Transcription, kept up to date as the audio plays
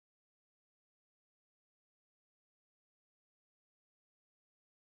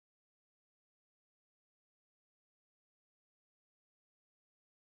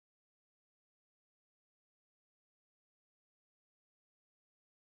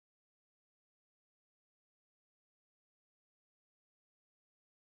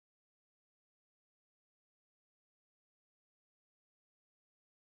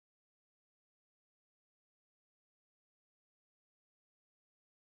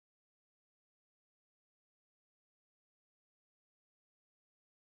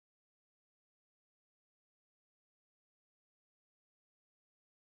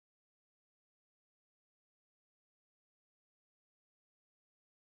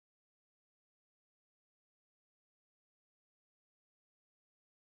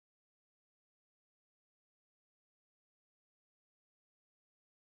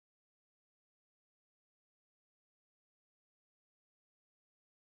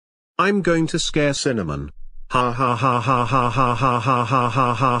I'm going to scare Cinnamon. Ha ha ha ha ha ha ha ha ha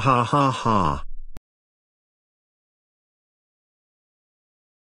ha ha ha ha ha.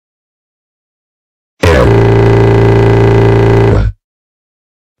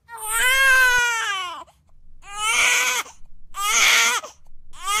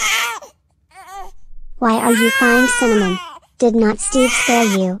 Why are you crying, Cinnamon? Did not Steve scare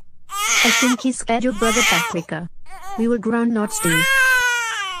you? I think he scared your brother Paprika. We were ground, not Steve.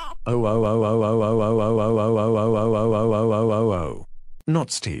 Oh oh oh oh oh oh oh oh oh oh oh oh oh oh oh oh oh oh. Not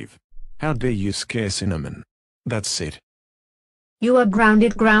Steve. How dare you scare Cinnamon? That's it. You are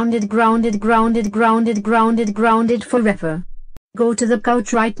grounded, grounded, grounded, grounded, grounded, grounded, grounded forever. Go to the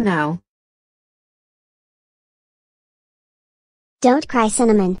couch right now. Don't cry,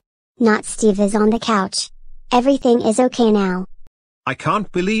 Cinnamon. Not Steve is on the couch. Everything is okay now. I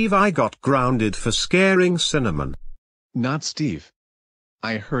can't believe I got grounded for scaring Cinnamon. Not Steve.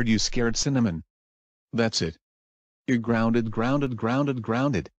 I heard you scared Cinnamon. That's it. You're grounded, grounded, grounded,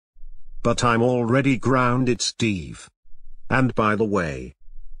 grounded. But I'm already grounded, Steve. And by the way,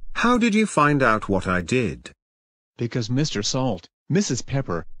 how did you find out what I did? Because Mr. Salt, Mrs.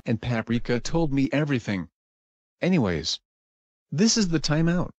 Pepper, and Paprika told me everything. Anyways, this is the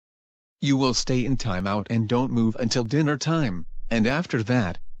timeout. You will stay in timeout and don't move until dinner time, and after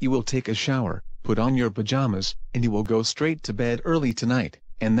that, you will take a shower, put on your pajamas, and you will go straight to bed early tonight,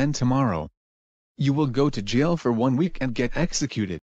 and then tomorrow, you will go to jail for 1 week and get executed.